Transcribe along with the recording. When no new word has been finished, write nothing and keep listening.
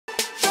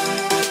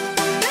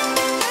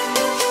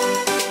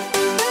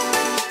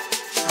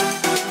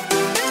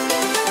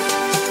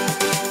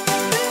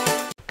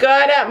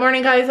Good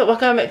morning, guys.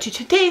 Welcome to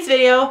today's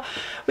video.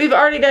 We've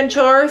already done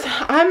chores.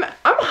 I'm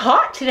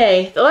hot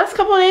today. The last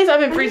couple of days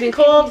I've been freezing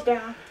cold.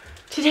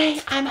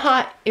 Today I'm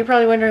hot. You're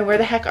probably wondering, where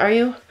the heck are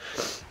you?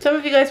 Some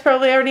of you guys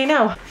probably already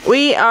know.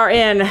 We are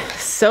in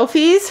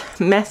Sophie's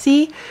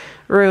messy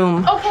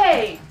room.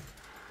 Okay.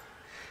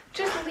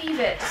 Just leave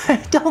it.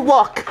 Don't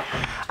look.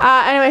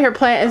 Anyway, her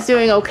plant is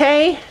doing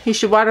okay. You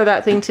should water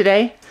that thing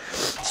today.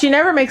 She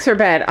never makes her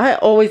bed. I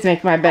always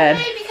make my bed.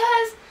 Okay,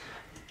 because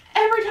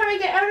every time I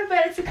get out of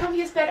bed, it's the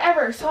comfiest bed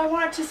ever. So I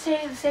want it to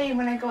stay the same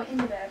when I go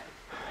into bed.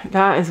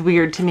 That is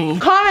weird to me.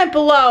 Comment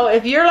below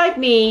if you're like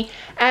me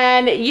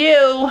and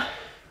you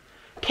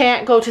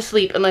can't go to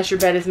sleep unless your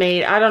bed is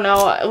made. I don't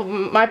know.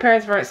 My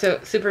parents weren't so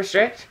super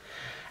strict.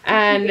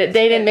 And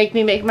they didn't make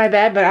me make my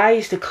bed, but I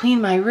used to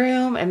clean my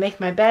room and make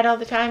my bed all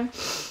the time.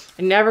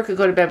 I never could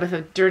go to bed with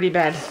a dirty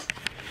bed.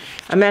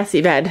 A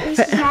messy bed. This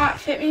does not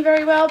fit me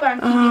very well, but I'm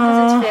keeping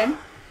because it's thin.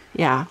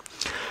 Yeah.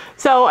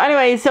 So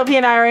anyway, Sophie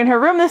and I are in her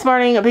room this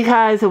morning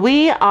because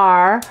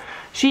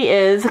she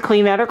is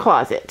cleaning out her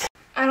closet.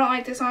 I don't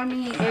like this on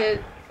me.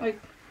 It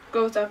like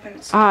goes up and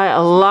it's... I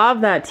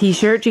love that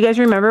t-shirt. Do you guys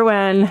remember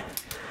when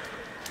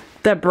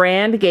the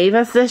brand gave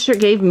us this shirt,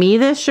 gave me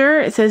this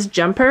shirt? It says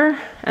jumper.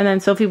 And then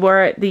Sophie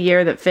wore it the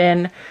year that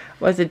Finn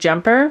was a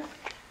jumper.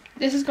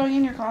 This is going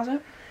in your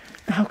closet.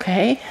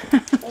 Okay.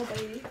 Old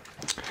lady.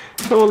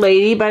 Old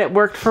lady, but it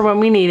worked for when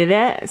we needed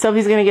it.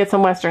 Sophie's gonna get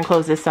some Western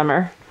clothes this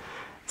summer.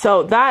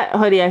 So that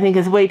hoodie I think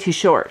is way too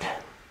short.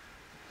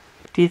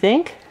 Do you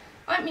think?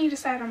 Let me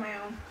decide on my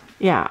own.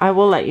 Yeah, I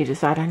will let you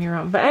decide on your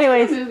own. But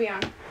anyways. Let's put a movie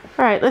on.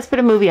 Alright, let's put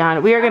a movie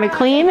on. We are gonna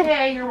clean.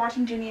 Okay, you're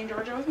watching Ginny and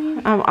Georgia with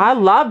me? I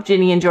love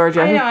Ginny and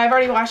Georgia. I know, I've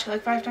already watched it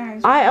like 5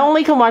 times. I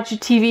only can watch a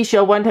TV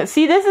show one time.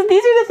 See, these are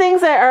the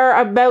things that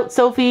are about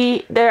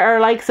Sophie, that are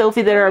like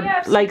Sophie, that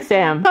are like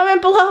Sam.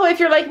 Comment below if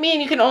you're like me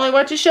and you can only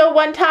watch a show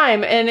one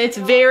time. And it's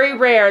very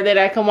rare that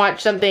I can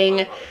watch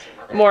something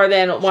more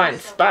than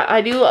once. But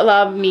I do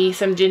love me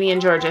some Ginny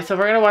and Georgia. So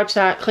we're going to watch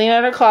that, clean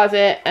out our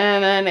closet,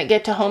 and then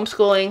get to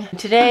homeschooling.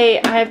 Today,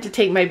 I have to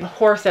take my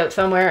horse out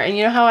somewhere. And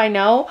you know how I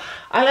know?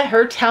 I let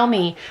her tell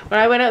me. When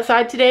I went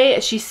outside today,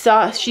 she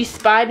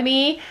spied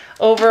me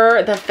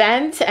over the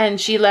fence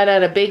and she let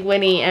out a big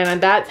whinny.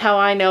 And that's how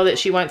I know that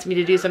she wants me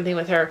to do something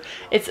with her.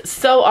 It's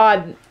so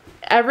odd.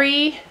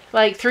 Every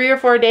like 3 or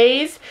 4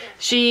 days,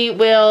 she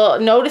will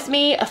notice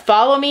me,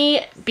 follow me,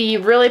 be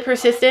really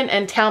persistent,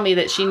 and tell me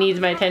that she needs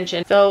my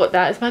attention. So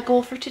that is my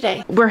goal for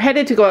today. We're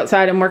headed to go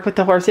outside and work with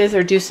the horses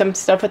or do some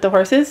stuff with the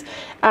horses.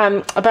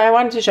 But I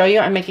wanted to show you,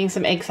 I'm making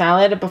some egg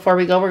salad. Before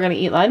we go, we're gonna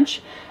eat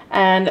lunch.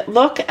 And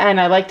look,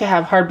 and I like to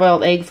have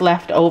hard-boiled eggs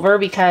left over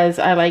because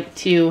I like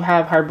to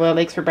have hard-boiled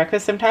eggs for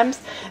breakfast sometimes.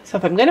 So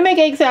if I'm gonna make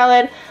egg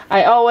salad,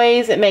 I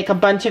always make a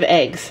bunch of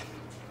eggs.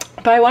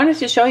 But I wanted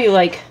to show you,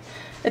 like,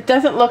 it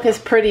doesn't look as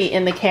pretty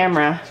in the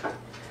camera.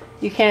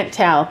 You can't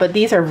tell, but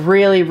these are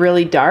really,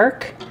 really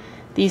dark.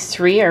 These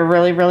 3 are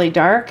really, really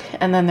dark.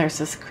 And then there's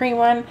this green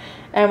one.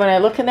 And when I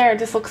look in there, it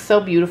just looks so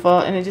beautiful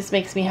and it just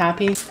makes me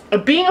happy.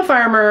 Being a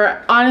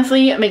farmer,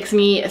 honestly, makes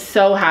me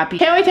so happy.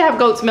 Can't wait to have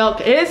goat's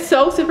milk. It is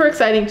so super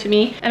exciting to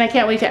me. And I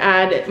can't wait to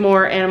add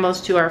more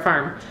animals to our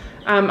farm.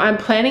 I'm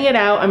planning it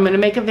out. I'm gonna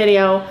make a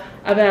video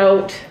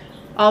about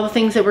all the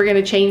things that we're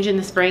gonna change in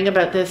the spring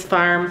about this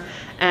farm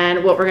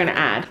and what we're gonna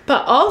add.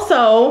 But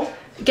also,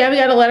 Gabby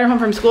got a letter home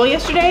from school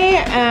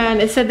yesterday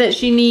and it said that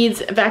she needs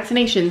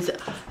vaccinations.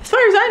 As far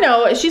as I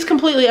know, she's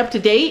completely up to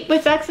date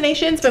with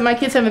vaccinations, but my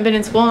kids haven't been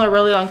in school in a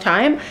really long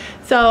time.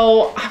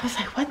 So I was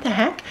like, what the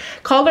heck?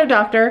 Called our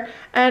doctor,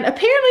 and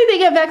apparently they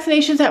get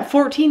vaccinations at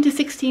 14 to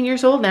 16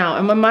 years old now.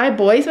 And when my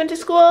boys went to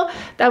school,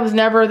 that was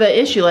never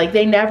the issue. Like,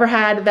 they never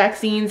had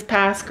vaccines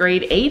past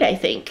grade 8, I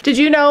think. Did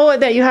you know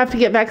that you have to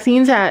get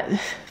vaccines at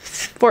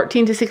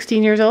 14 to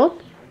 16 years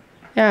old?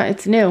 Yeah,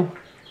 it's new.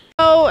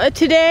 So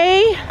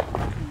today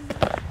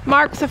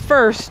marks a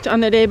first on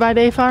the Day by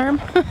Day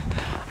farm.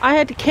 I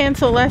had to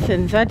cancel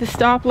lessons. I had to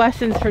stop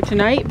lessons for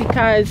tonight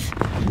because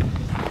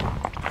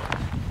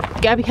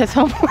Gabby has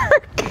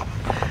homework.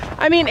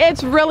 I mean,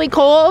 it's really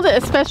cold,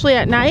 especially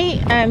at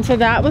night, and so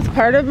that was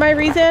part of my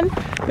reason.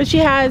 But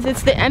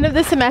it's the end of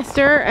the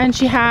semester, and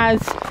she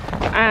has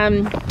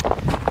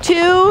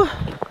 2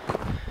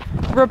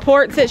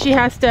 reports that she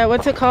has to,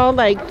 what's it called?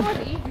 Like,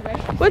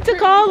 what's it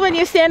called when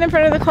you stand in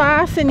front of the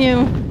class and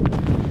you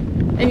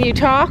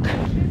talk?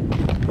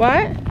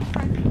 What?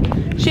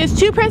 She has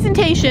 2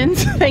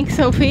 presentations, thanks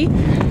Sophie, 2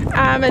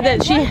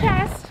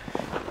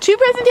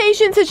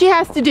 presentations that she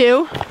has to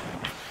do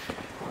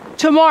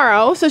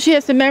tomorrow. So she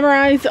has to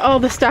memorize all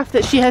the stuff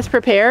that she has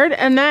prepared,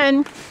 and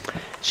then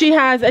she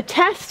has a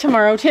test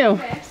tomorrow too.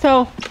 Okay.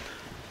 So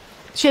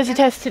she has a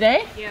test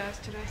today? Yeah, that's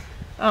today.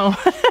 Oh,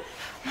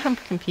 I'm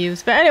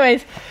confused. But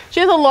anyways, she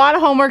has a lot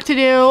of homework to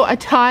do, a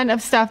ton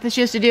of stuff that she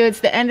has to do.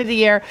 It's the end of the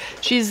year.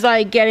 She's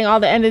like getting all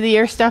the end of the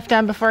year stuff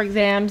done before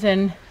exams,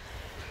 and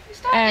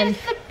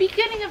it's the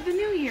beginning of the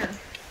new year.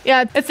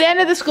 Yeah, it's the end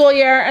of the school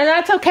year, and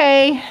that's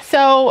okay.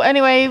 So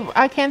anyway,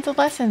 I canceled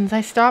lessons.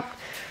 I stopped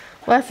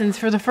lessons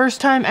for the first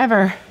time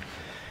ever.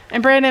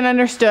 And Brandon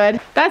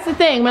understood. That's the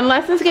thing, when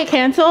lessons get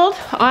canceled,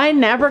 I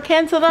never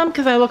cancel them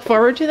because I look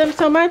forward to them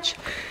so much.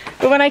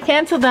 But when I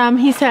canceled them,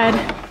 he said,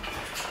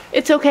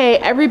 it's okay,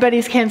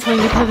 everybody's canceling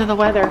because of the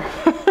weather.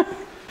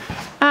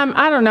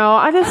 I don't know,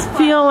 I just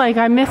feel like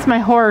I miss my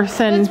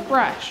horse and let's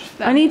brush.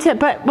 I need to,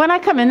 but when I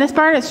come in this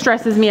barn, it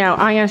stresses me out.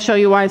 I'm gonna show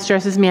you why it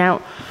stresses me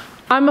out.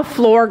 I'm a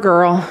floor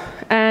girl,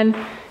 and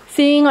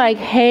seeing like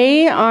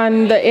hay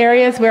on the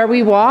areas where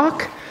we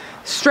walk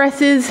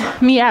stresses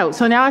me out.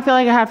 So now I feel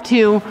like I have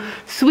to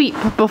sweep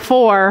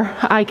before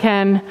I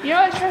can. You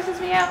know what stresses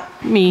me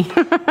out? Me.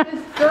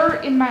 There's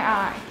dirt in my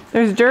eye.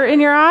 There's dirt in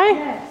your eye?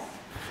 Yes.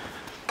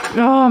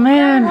 Oh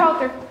man.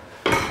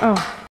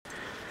 Oh.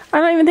 I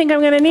don't even think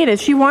I'm gonna need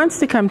it. She wants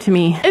to come to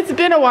me. It's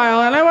been a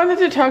while and I wanted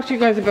to talk to you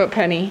guys about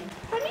Penny.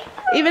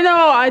 Even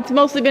though it's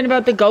mostly been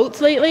about the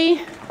goats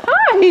lately.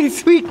 Hi,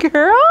 sweet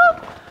girl.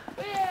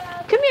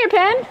 Yeah. Come here,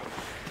 Pen.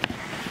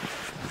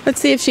 Let's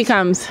see if she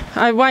comes.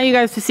 I want you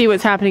guys to see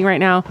what's happening right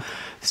now.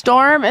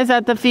 Storm is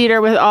at the feeder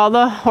with all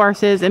the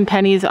horses and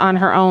Penny's on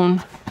her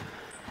own.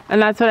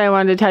 And that's what I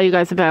wanted to tell you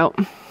guys about.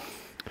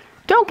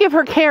 Don't give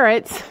her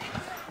carrots.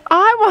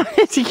 I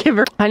wanted to give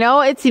her... I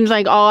know it seems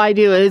like all I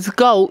do is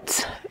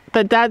goats,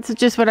 but that's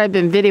just what I've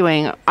been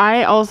videoing.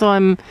 I also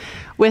am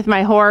with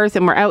my horse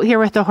and we're out here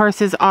with the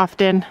horses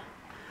often.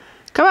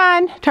 Come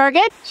on,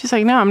 Target. She's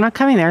like, no, I'm not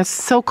coming there. It's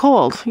so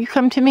cold. You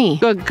come to me.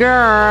 Good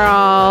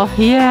girl.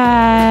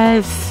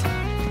 Yes.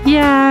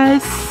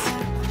 Yes.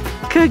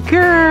 Good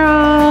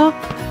girl.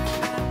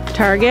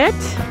 Target.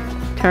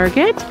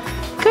 Target.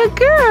 Good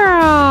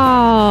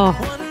girl.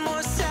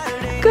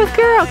 Good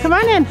girl. Come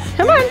on in.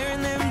 Come on.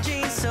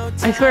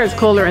 I swear it's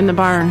colder in the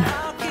barn.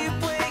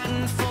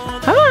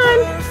 Come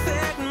on.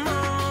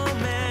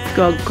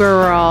 Good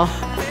girl.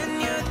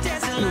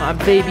 My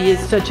baby is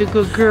such a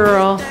good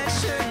girl.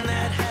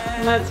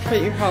 Let's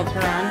put your halter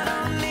on.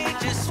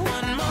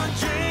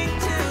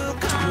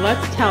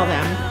 Let's tell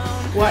them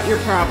what your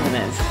problem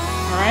is.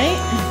 Alright?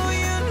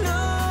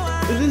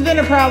 This has been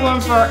a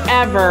problem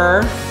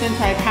forever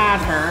since I've had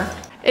her.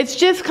 It's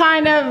just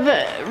kind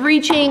of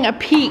reaching a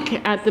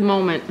peak at the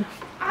moment.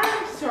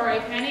 I'm sorry,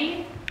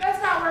 Penny.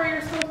 That's not where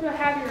you're supposed to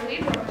have your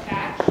lead rope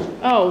attached.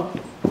 Oh.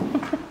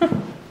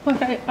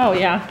 Oh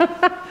yeah.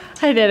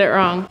 I did it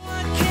wrong.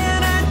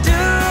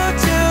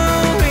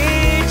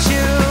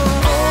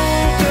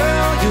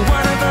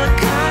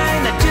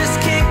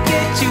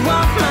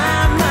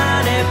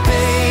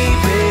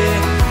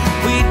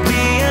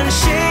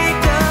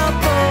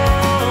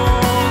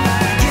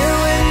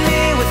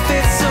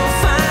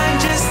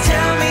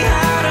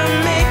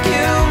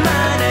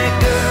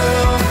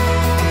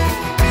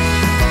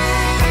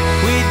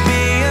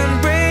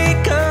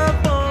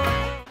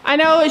 I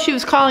know she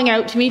was calling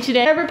out to me today.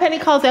 Whenever Penny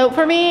calls out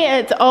for me,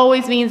 it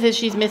always means that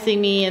she's missing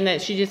me and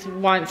that she just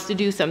wants to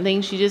do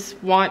something. She just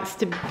wants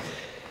to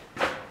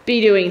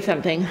be doing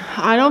something.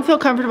 I don't feel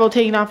comfortable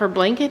taking off her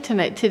blanket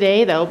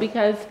today though,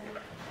 because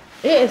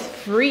it is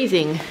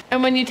freezing.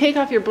 And when you take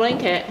off your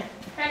blanket,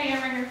 Penny,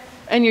 over here.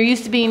 And you're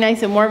used to being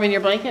nice and warm in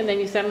your blanket and then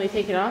you suddenly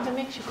take it off, it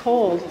makes you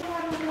cold.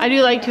 I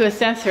do like to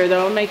assess her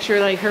though, make sure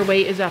like her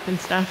weight is up and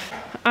stuff.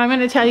 I'm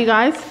gonna tell you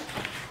guys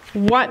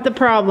what the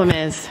problem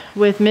is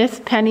with Miss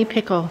Penny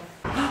Pickle.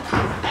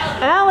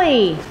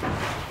 Ellie!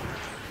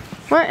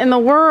 What in the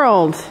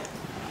world?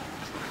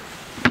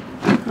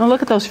 Oh,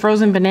 look at those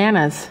frozen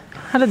bananas.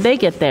 How did they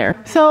get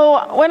there?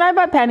 So when I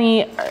bought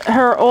Penny,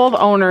 her old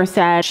owner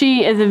said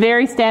she is a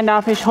very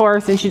standoffish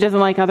horse and she doesn't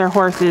like other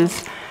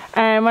horses.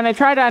 And when I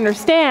tried to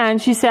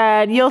understand, she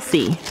said, you'll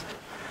see.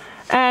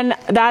 And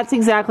that's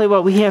exactly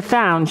what we have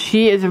found.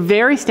 She is a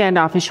very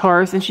standoffish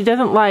horse and she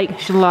doesn't like,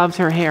 she loves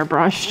her hair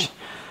brushed.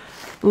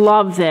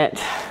 Loves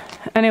it.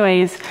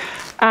 Anyways,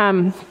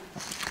 I'm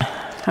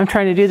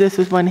trying to do this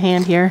with one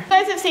hand here. You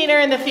guys have seen her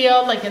in the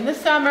field, like in the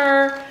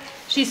summer.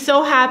 She's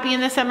so happy in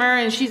the summer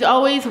and she's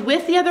always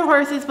with the other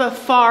horses but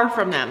far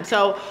from them.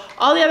 So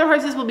all the other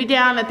horses will be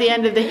down at the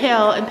end of the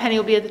hill and Penny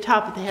will be at the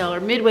top of the hill or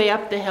midway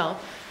up the hill.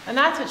 And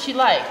that's what she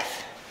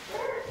likes.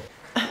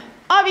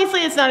 Obviously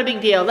it's not a big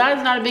deal. That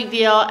is not a big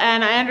deal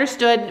and I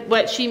understood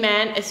what she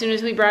meant as soon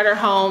as we brought her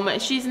home.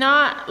 She's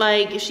not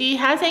like, she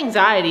has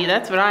anxiety,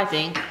 that's what I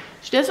think.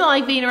 She doesn't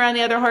like being around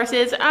the other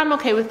horses. I'm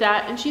okay with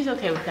that, and she's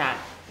okay with that.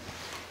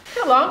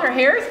 Look how long her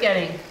hair is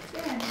getting.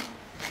 Yeah.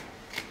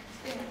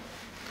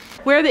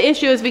 Where the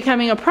issue is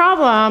becoming a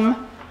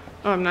problem,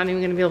 oh, I'm not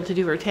even gonna be able to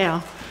do her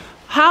tail.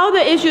 How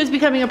the issue is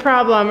becoming a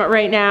problem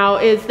right now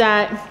is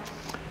that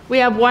we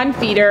have one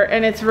feeder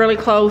and it's really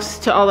close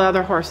to all the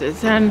other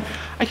horses. And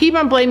I keep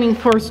on blaming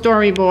poor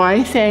Stormy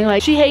Boy, saying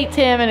like she hates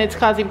him and it's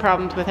causing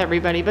problems with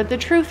everybody. But the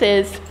truth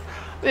is,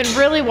 I've been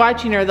really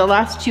watching her the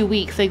last 2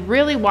 weeks, like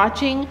really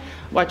watching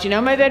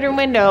out my bedroom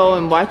window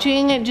and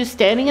watching, just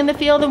standing in the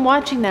field and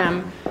watching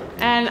them.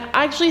 And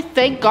I actually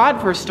thank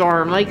God for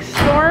Storm. Like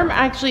Storm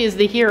actually is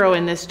the hero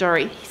in this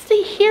story. He's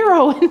the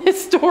hero in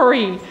this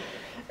story.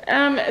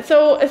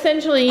 So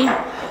essentially,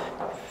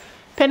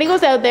 Penny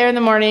goes out there in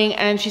the morning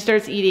and she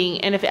starts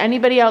eating. And if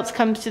anybody else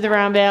comes to the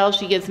round bale,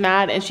 she gets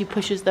mad and she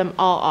pushes them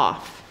all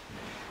off.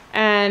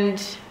 and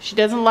she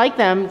doesn't like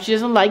them. She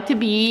doesn't like to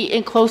be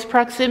in close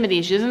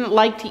proximity. She doesn't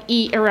like to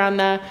eat around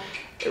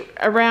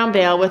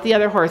Bale with the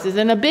other horses.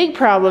 And a big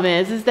problem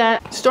is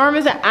that Storm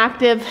is an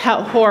active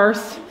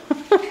horse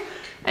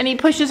and he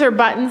pushes her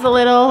buttons a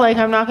little, like,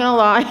 I'm not gonna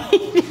lie.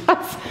 He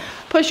does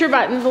push her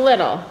buttons a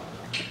little.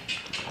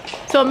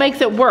 So it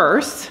makes it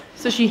worse.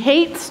 So she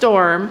hates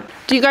Storm.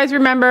 Do you guys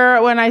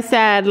remember when I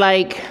said,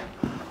 like,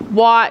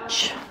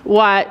 watch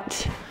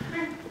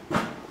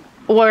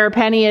where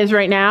Penny is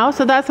right now?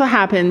 So that's what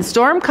happens.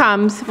 Storm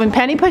comes, when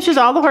Penny pushes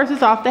all the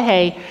horses off the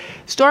hay,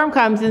 Storm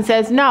comes and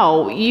says,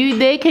 no,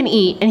 they can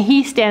eat, and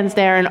he stands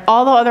there, and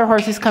all the other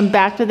horses come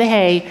back to the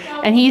hay,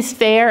 and he's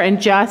fair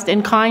and just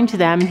and kind to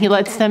them, and he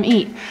lets them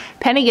eat.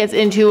 Penny gets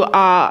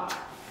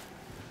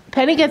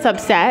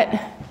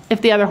upset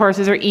if the other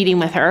horses are eating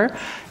with her,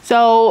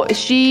 so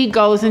she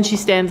goes and she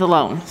stands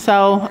alone.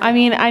 So, I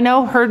mean, I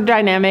know herd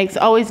dynamics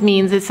always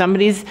means that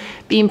somebody's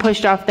being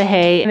pushed off the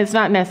hay, and it's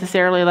not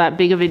necessarily that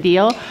big of a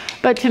deal,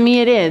 but to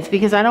me it is,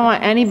 because I don't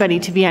want anybody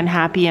to be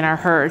unhappy in our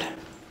herd.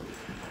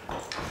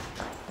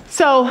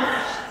 So,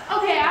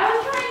 okay, I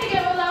was trying to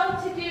get Willow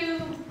to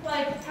do,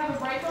 like, have a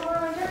break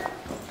over winter,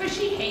 but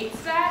she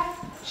hates that.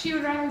 She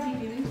would rather be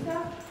doing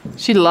stuff.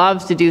 She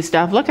loves to do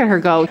stuff. Look at her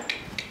go.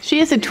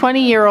 She is a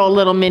 20-year-old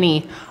little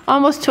mini,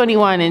 almost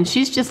 21, and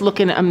she's just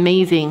looking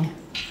amazing.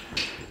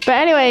 But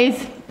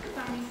anyways,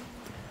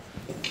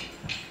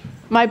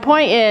 my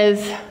point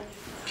is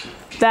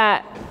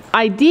that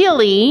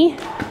ideally,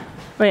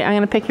 wait, I'm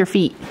gonna pick your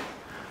feet.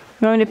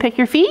 You want me to pick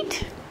your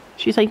feet?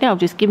 She's like, no,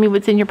 just give me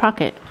what's in your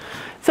pocket.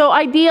 So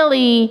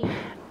ideally,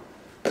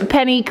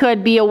 Penny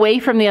could be away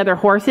from the other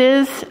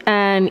horses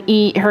and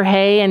eat her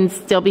hay and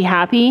still be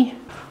happy.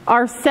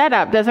 Our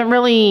setup doesn't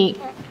really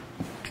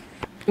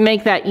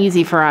make that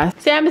easy for us.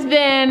 Sam's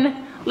been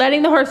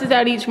letting the horses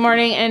out each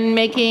morning and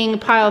making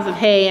piles of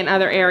hay in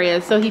other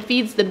areas. So he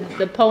feeds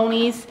the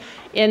ponies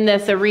in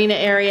this arena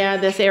area,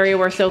 this area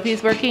where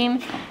Sophie's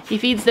working. He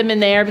feeds them in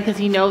there because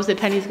he knows that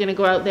Penny's gonna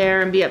go out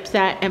there and be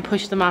upset and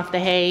push them off the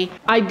hay.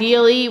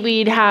 Ideally,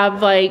 we'd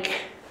have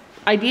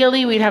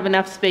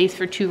enough space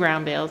for 2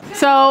 round bales.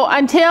 So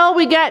until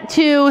we get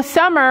to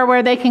summer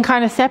where they can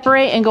kind of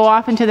separate and go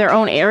off into their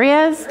own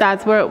areas,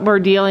 that's what we're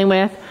dealing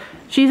with.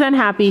 She's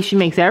unhappy, she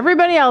makes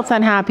everybody else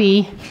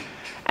unhappy,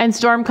 and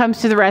Storm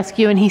comes to the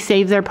rescue and he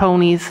saves their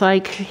ponies.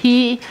 Like,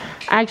 he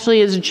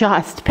actually is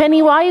just.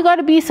 Penny, why you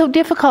gotta be so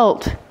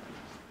difficult?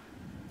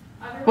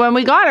 When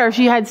we got her,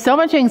 she had so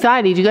much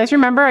anxiety. Do you guys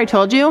remember I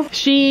told you?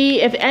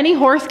 If any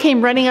horse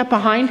came running up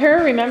behind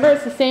her, remember,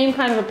 it's the same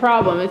kind of a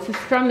problem. It's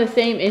from the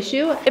same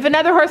issue. If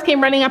another horse came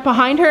running up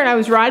behind her and I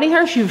was riding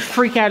her, she would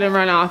freak out and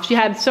run off. She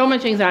had so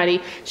much anxiety.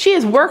 She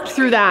has worked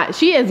through that.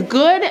 She is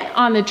good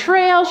on the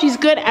trail. She's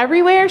good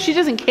everywhere. She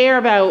doesn't care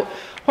about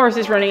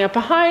horses running up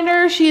behind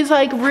her. She's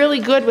like really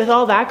good with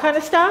all that kind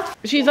of stuff.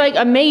 She's like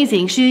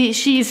amazing.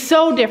 She's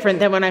so different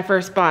than when I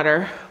first bought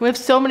her. We have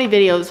so many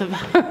videos of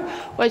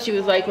what she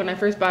was like when I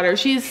first bought her.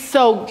 She's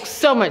so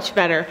much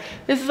better.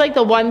 This is like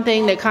the one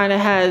thing that kind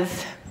of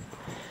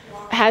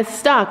has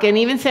stuck. And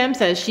even Sam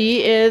says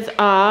she is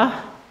a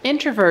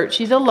introvert.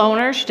 She's a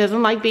loner. She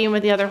doesn't like being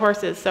with the other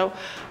horses. So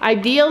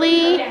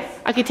ideally,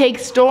 I could take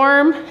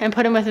Storm and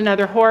put him with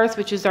another horse,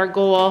 which is our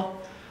goal.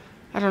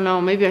 I don't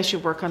know, maybe I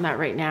should work on that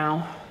right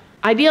now.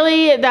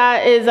 Ideally,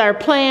 that is our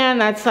plan.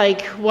 That's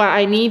like what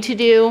I need to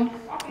do,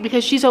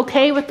 because she's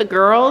okay with the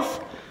girls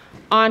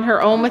on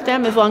her own with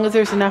them as long as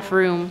there's enough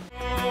room.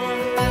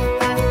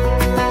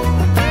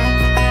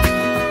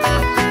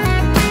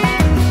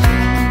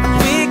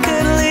 We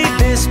could leave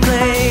this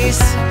place,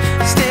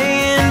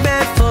 stay in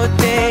bed for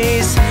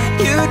days.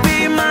 You'd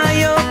be my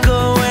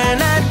Yoko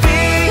and I'd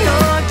be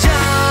your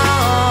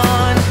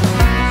John.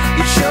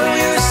 You'd show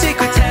your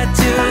secret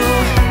tattoo.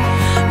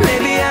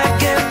 Maybe I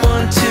get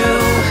one too.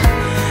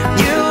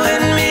 You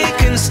and me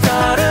can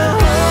start a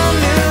whole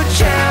new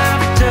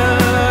chapter.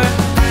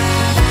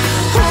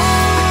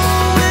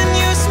 Oh, when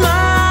you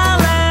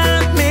smile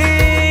at me,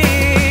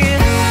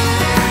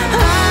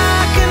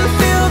 I can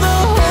feel the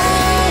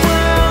whole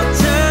world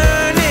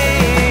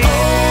turning.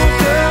 Oh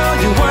girl,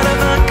 you're one of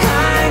a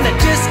kind. I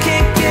just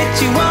can't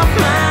get you off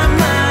my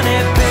mind.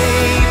 And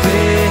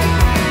baby,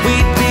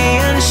 we'd be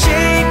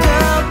unshakable.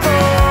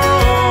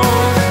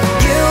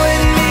 You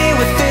and me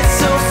would fit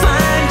so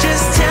fine.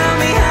 Just tell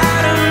me how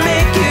to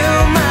make you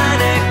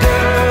mine, and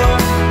girl,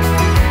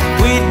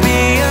 we'd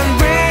be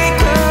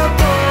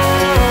unbreakable.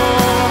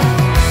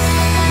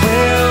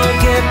 We'll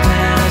get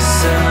past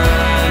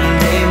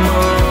Sunday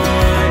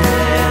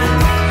morning.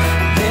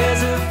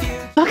 There's a few.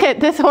 Look at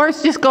this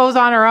horse just goes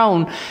on her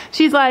own.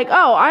 She's like,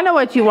 oh, I know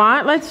what you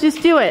want. Let's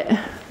just do it.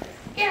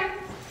 Yeah.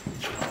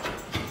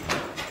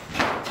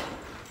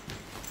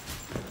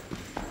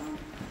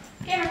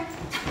 Yeah.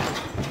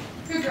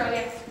 Good girl,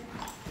 yes.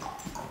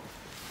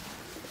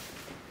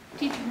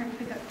 Teaching her to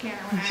pick up the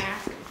camera when I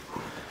ask.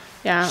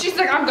 Yeah, She's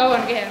like, I'm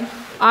going again.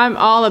 I'm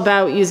all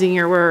about using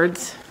your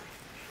words.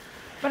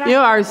 But You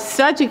are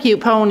such a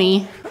cute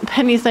pony.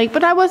 Penny's like,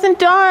 but I wasn't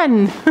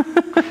done.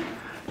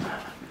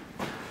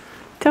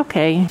 It's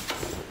okay.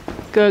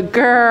 Good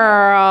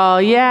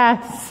girl,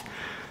 yes.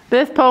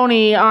 This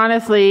pony,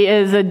 honestly,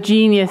 is a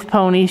genius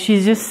pony.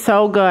 She's just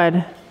so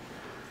good.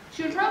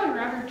 She would probably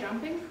rather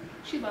jumping.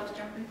 She loves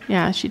jumping.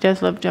 Yeah, she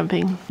does love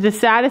jumping. The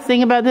saddest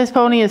thing about this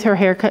pony is her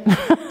haircut. No,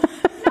 she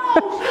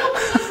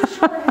looks good with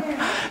short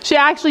hair. She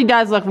actually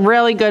does look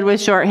really good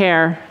with short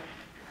hair.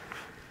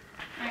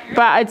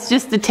 But it's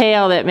just the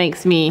tail that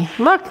makes me...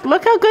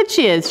 Look how good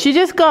she is. She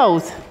just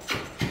goes.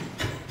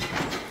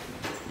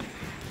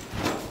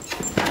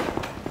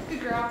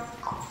 Good girl.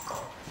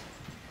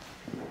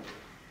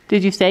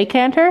 Did you say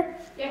canter?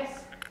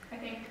 Yes, I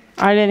think.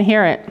 I didn't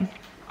hear it.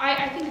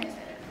 I think I said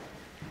it.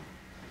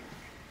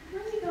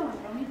 Where's he going,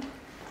 Bonnie?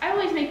 I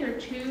always make her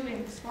chew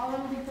and swallow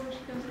before she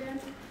goes down.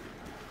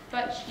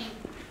 But she...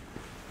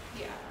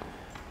 Yeah.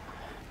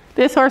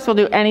 This horse will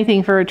do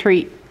anything for a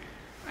treat.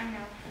 I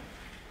know.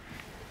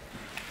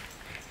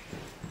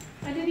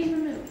 I didn't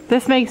even move.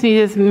 This makes me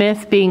just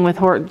miss being with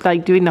horse,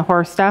 like doing the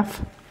horse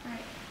stuff. Right.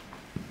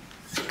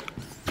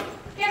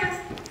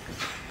 Here.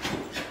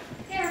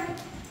 Here.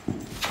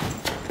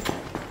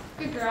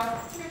 Good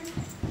girl.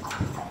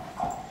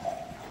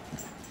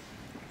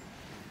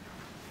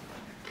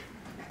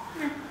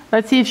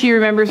 Let's see if she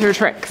remembers her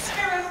tricks.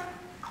 Here.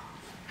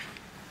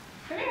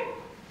 Come here.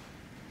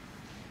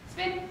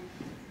 Spin.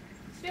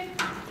 Spin.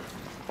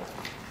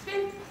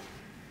 Spin.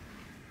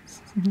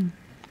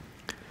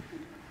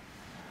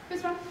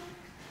 This one.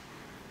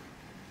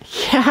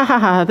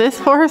 Yeah, this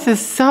horse is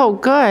so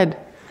good.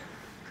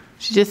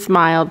 She just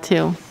smiled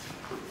too.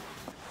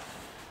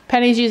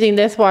 Penny's using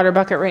this water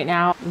bucket right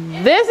now.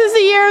 This is the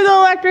year of the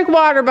electric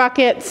water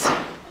buckets.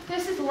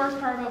 This is the worst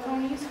part about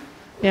ponies.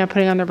 Yeah,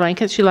 putting on their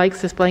blankets. She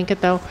likes this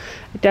blanket though.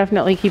 It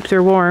definitely keeps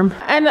her warm.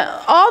 And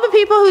all the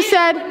people who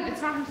said, It's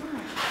not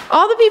fun.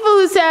 all the people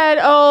who said,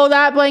 oh,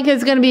 that blanket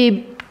is gonna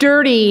be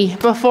dirty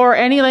before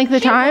any length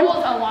of time. Rolls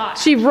a lot.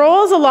 She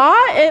rolls a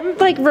lot. It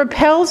like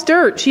repels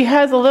dirt. She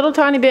has a little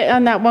tiny bit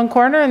on that one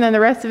corner and then the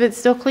rest of it's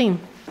still clean.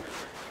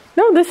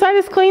 No, this side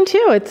is clean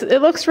too.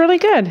 It looks really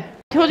good. I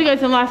told you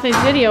guys in last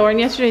night's video or in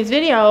yesterday's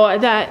video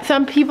that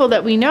some people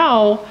that we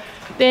know,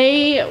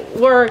 they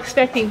were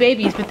expecting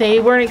babies, but they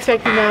weren't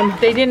expecting them.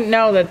 They didn't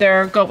know that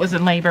their goat was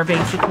in labor,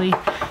 basically.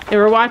 They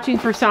were watching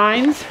for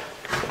signs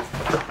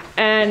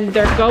and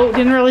their goat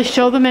didn't really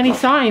show them any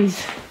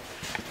signs.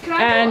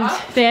 And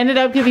they ended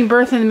up giving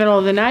birth in the middle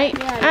of the night.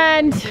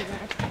 And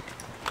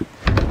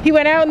he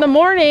went out in the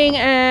morning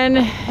and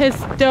his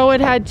doe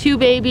had 2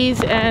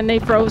 babies and they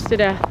froze to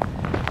death.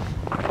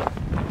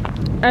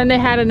 And they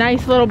had a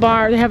nice little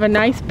barn. They have a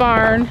nice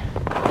barn.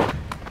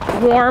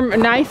 A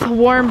nice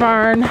warm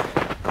barn.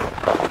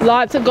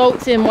 Lots of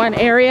goats in one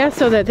area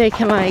so that they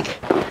can like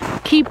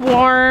keep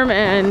warm,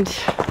 and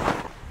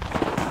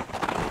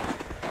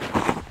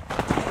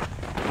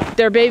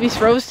their babies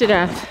froze to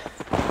death.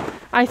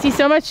 I see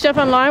so much stuff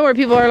online where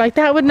people are like,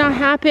 that would not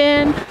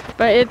happen,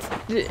 but it's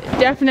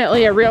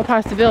definitely a real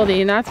possibility,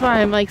 and that's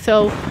why I'm like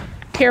so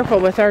careful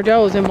with our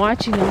does and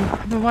watching them.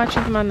 I've been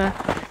watching them on the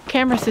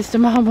camera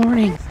system all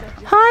morning.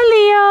 Hi,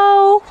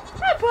 Leo.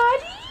 Hi,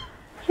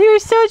 buddy. You're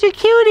such a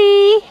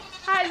cutie.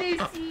 Hi,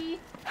 Lucy.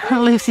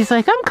 Lucy's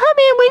like, I'm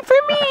coming, wait for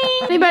me.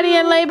 Anybody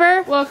in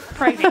labor? Look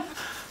pregnant.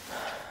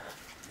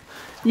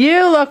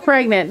 You look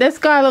pregnant. This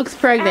guy looks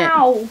pregnant.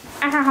 Ow.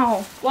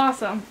 Ow.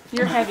 Blossom,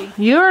 you're heavy.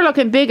 You're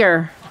looking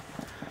bigger.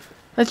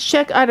 Let's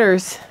check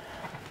udders.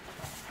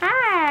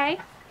 Hi.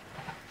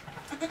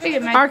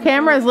 Our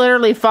camera is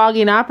literally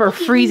fogging up or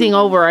freezing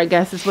over, I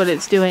guess is what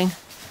it's doing.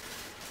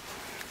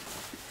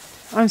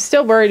 I'm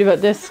still worried about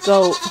this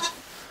goat.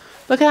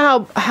 Look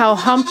at how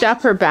humped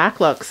up her back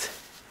looks.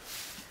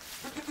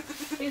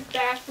 His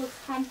back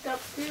looks humped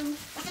up too.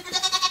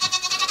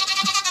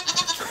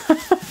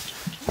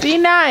 Be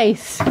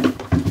nice.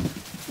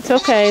 It's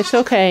okay, it's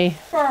okay.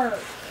 Fur.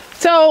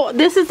 So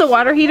this is the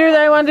water heater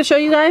that I wanted to show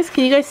you guys.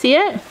 Can you guys see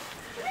it?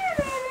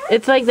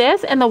 It's like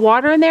this, and the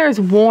water in there is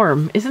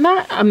warm. Isn't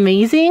that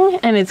amazing?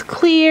 And it's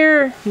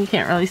clear. You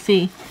can't really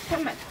see.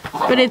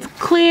 But it's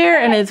clear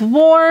and it's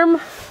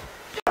warm.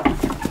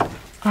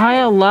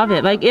 I love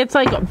it. Like, it's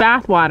like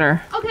bath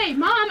water. Okay,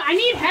 Mom, I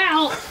need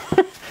help.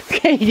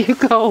 Okay, you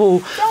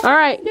go. All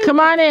right, come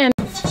on in.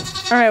 All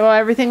right, well,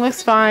 everything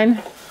looks fine.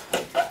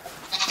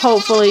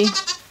 Hopefully.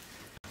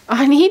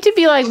 I need to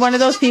be like one of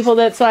those people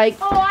that's like,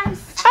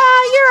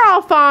 you're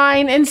all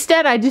fine.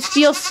 Instead, I just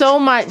feel so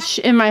much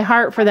in my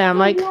heart for them.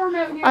 Like,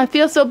 I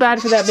feel so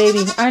bad for that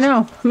baby. I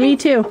know. Me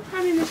too.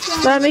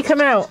 Let me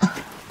come out.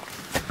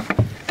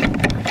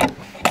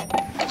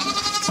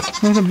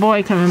 There's a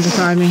boy coming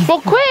beside me.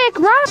 Well, quick,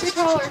 run! You're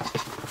taller.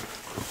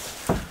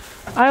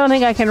 I don't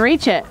think I can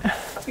reach it.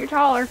 You're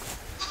taller.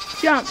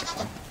 Jump.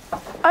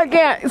 I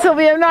can't,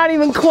 Sylvia, I'm not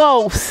even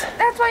close.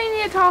 That's why you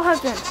need a tall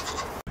husband.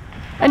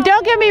 And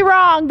don't get me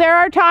wrong, there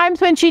are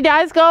times when she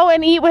does go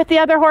and eat with the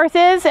other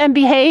horses and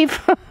behave.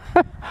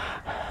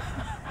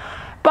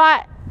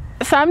 But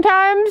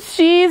sometimes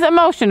she's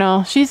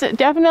emotional. She's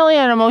definitely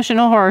an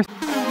emotional horse.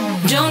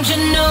 Don't you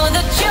know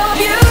that you're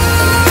beautiful?